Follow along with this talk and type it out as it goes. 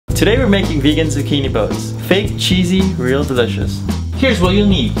Today we're making vegan zucchini boats. Fake, cheesy, real delicious. Here's what you'll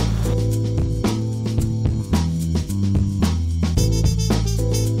need.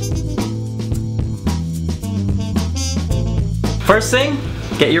 First thing,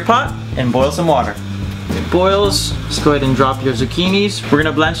 get your pot and boil some water. It boils, just go ahead and drop your zucchinis. We're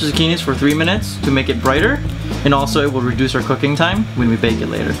gonna blanch the zucchinis for 3 minutes to make it brighter, and also it will reduce our cooking time when we bake it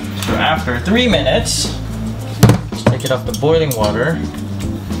later. So after 3 minutes, just take it off the boiling water,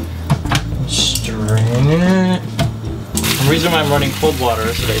 strain it. The reason why I'm running cold water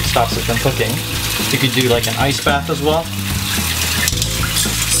is so that it stops it from cooking. You could do like an ice bath as well,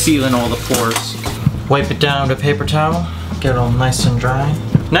 seal in all the pores. Wipe it down with a paper towel, get it all nice and dry.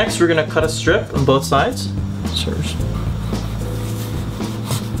 Next, we're gonna cut a strip on both sides.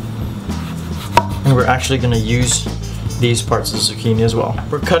 And we're actually gonna use these parts of the zucchini as well.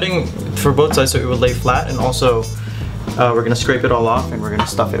 We're cutting for both sides so it will lay flat, and also we're gonna scrape it all off and we're gonna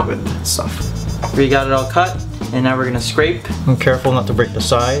stuff it with stuff. We got it all cut, and now we're gonna scrape. And careful not to break the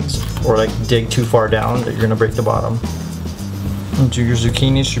sides or like dig too far down that you're gonna break the bottom. And your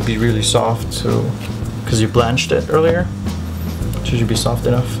zucchini should be really soft, so because you blanched it earlier. It should be soft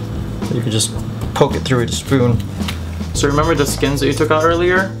enough that you could just poke it through with a spoon. So remember the skins that you took out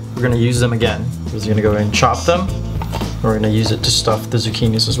earlier? We're gonna use them again. We're just gonna go ahead and chop them. We're gonna use it to stuff the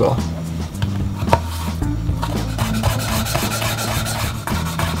zucchinis as well.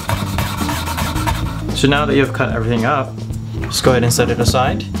 So now that you've cut everything up, just go ahead and set it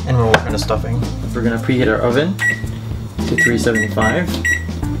aside, and we'll work on the stuffing. We're gonna preheat our oven to 375.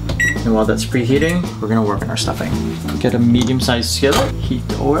 And while that's preheating, we're gonna work on our stuffing. Get a medium-sized skillet, heat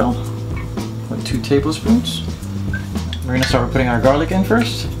the oil with 2 tablespoons. We're gonna start putting our garlic in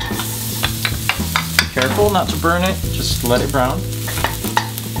first. Careful not to burn it, just let it brown.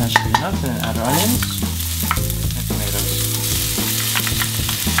 That should be enough, and then add our onions and tomatoes.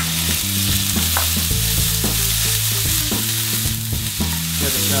 Get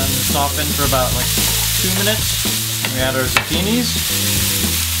it done and soften for about like 2 minutes. We add our zucchinis.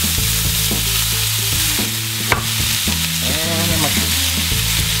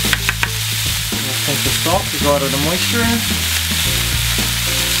 Take the salt to go out of the moisture,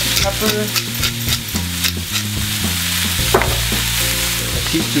 pepper, a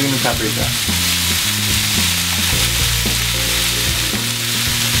teaspoon of paprika.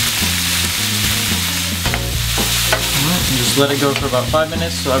 And just let it go for about 5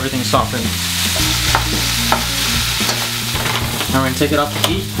 minutes so everything's softened. Now we're going to take it off the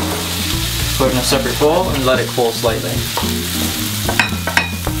heat, put it in a separate bowl, and let it cool slightly.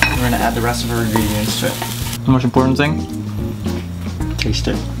 We're gonna add the rest of our ingredients to it. The most important thing, taste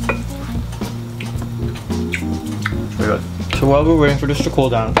it. Very good. So while we're waiting for this to cool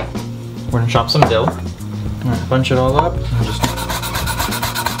down, we're gonna chop some dill. Alright, bunch it all up and just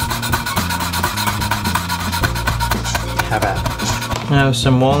have at it. Now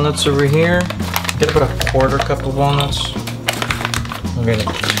some walnuts over here. Get about a 1/4 cup of walnuts. We're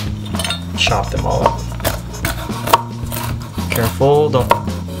gonna chop them all up. Careful, don't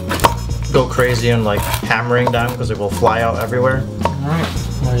go crazy and like hammering down because it will fly out everywhere. Alright,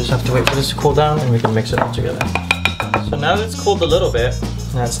 now we just have to wait for this to cool down and we can mix it all together. So now that it's cooled a little bit,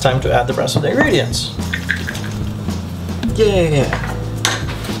 now it's time to add the rest of the ingredients. Yeah!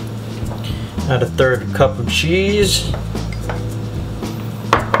 Add a 1/3 cup of cheese.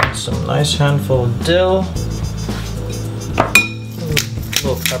 Some nice handful of dill. A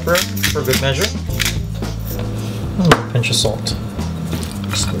little pepper for good measure. And a pinch of salt.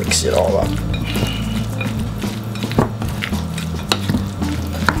 Just mix it all up.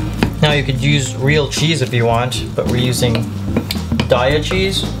 Now you could use real cheese if you want, but we're using Daiya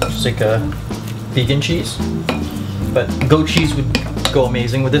cheese, which is like a vegan cheese. But goat cheese would go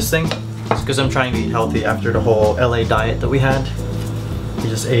amazing with this thing. It's because I'm trying to eat healthy after the whole LA diet that we had. We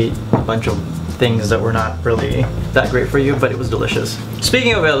just ate a bunch of things that were not really that great for you, but it was delicious.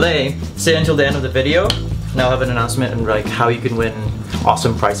 Speaking of LA, stay until the end of the video. Now I have an announcement and like how you can win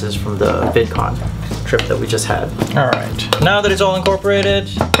awesome prizes from the VidCon trip that we just had. Alright, now that it's all incorporated,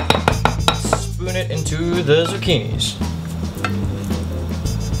 spoon it into the zucchinis.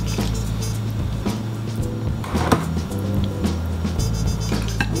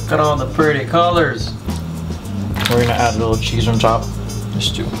 Look at all the pretty colors. We're gonna add a little cheese on top,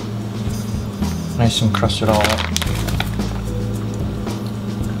 just to nice and crust it all up.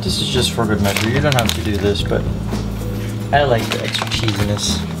 This is just for good measure. You don't have to do this, but I like the extra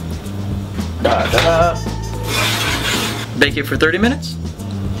cheesiness. Bake it for 30 minutes.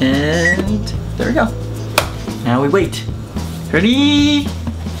 And there we go. Now we wait. Ready?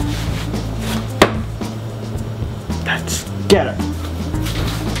 Let's get it.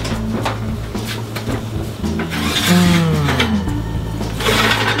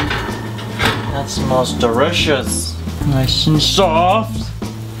 Smells delicious. Nice and soft.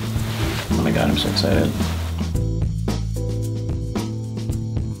 Oh my god, I'm so excited.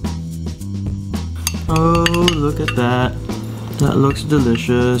 Oh, look at that. That looks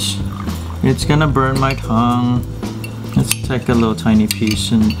delicious. It's gonna burn my tongue. Let's take a little tiny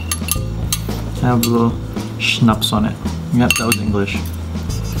piece and have a little schnapps on it. Yep, that was English.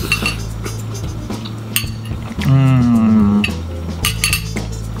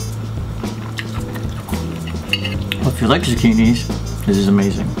 If you like zucchinis, this is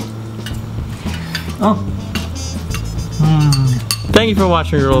amazing. Oh. Thank you for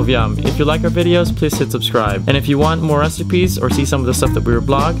watching Rule of Yum. If you like our videos, please hit subscribe. And if you want more recipes or see some of the stuff that we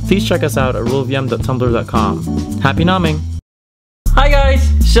blog, please check us out at ruleofyum.tumblr.com. Happy nomming! Hi guys!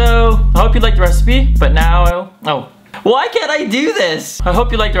 So, I hope you liked the recipe, but now, why can't I do this? I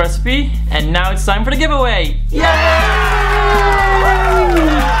hope you liked the recipe, and now it's time for the giveaway! Yay!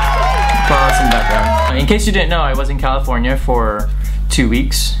 Applause in the background. In case you didn't know, I was in California for 2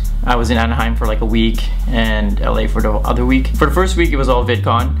 weeks. I was in Anaheim for like a week and LA for the other week. For the first week, it was all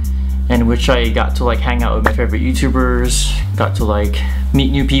VidCon, in which I got to like hang out with my favorite YouTubers, got to like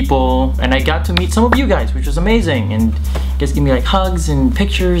meet new people, and I got to meet some of you guys, which was amazing. And you guys give me like hugs and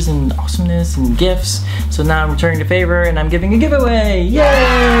pictures and awesomeness and gifts. So now I'm returning the favor and I'm giving a giveaway.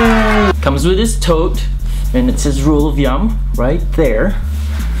 Yay! Comes with this tote, and it says Rule of Yum right there,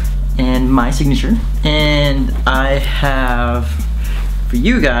 and my signature. And I have for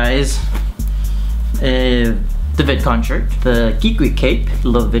you guys the VidCon shirt, the Geek Week cape, the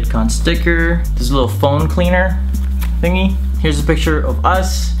little VidCon sticker, this little phone cleaner thingy. Here's a picture of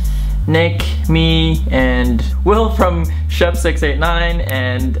us, Nick, me, and Will from Chef689,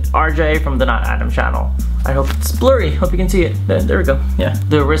 and RJ from the Not Adam channel. I hope it's blurry, hope you can see it. There we go, yeah.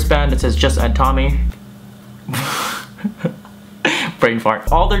 The wristband that says Just Add Tommy. Brain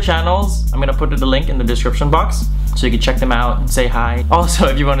fart. All their channels, I'm gonna put the link in the description box so you can check them out and say hi. Also,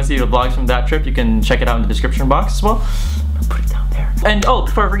 if you want to see the vlogs from that trip, you can check it out in the description box as well. I'll put it down there. And oh,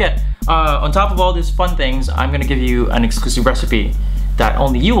 before I forget, on top of all these fun things, I'm gonna give you an exclusive recipe that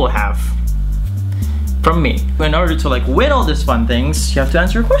only you will have from me. In order to like win all these fun things, you have to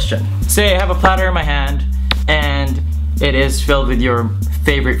answer a question. Say I have a platter in my hand and it is filled with your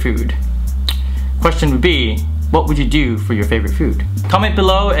favorite food. Question would be, what would you do for your favorite food? Comment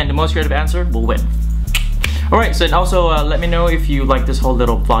below and the most creative answer will win. Alright, so and also let me know if you like this whole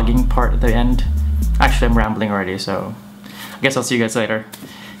little vlogging part at the end. Actually, I'm rambling already, so I guess I'll see you guys later.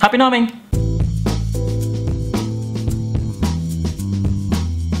 Happy nomming!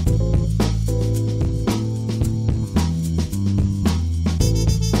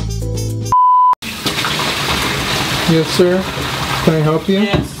 Yes, sir. Can I help you?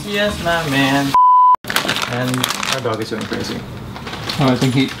 Yes, my man. And our dog is going crazy. Oh, I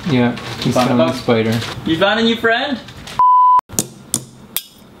think he's found a spider. You found a new friend?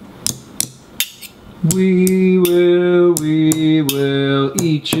 We will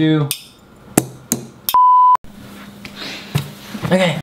eat you. Okay.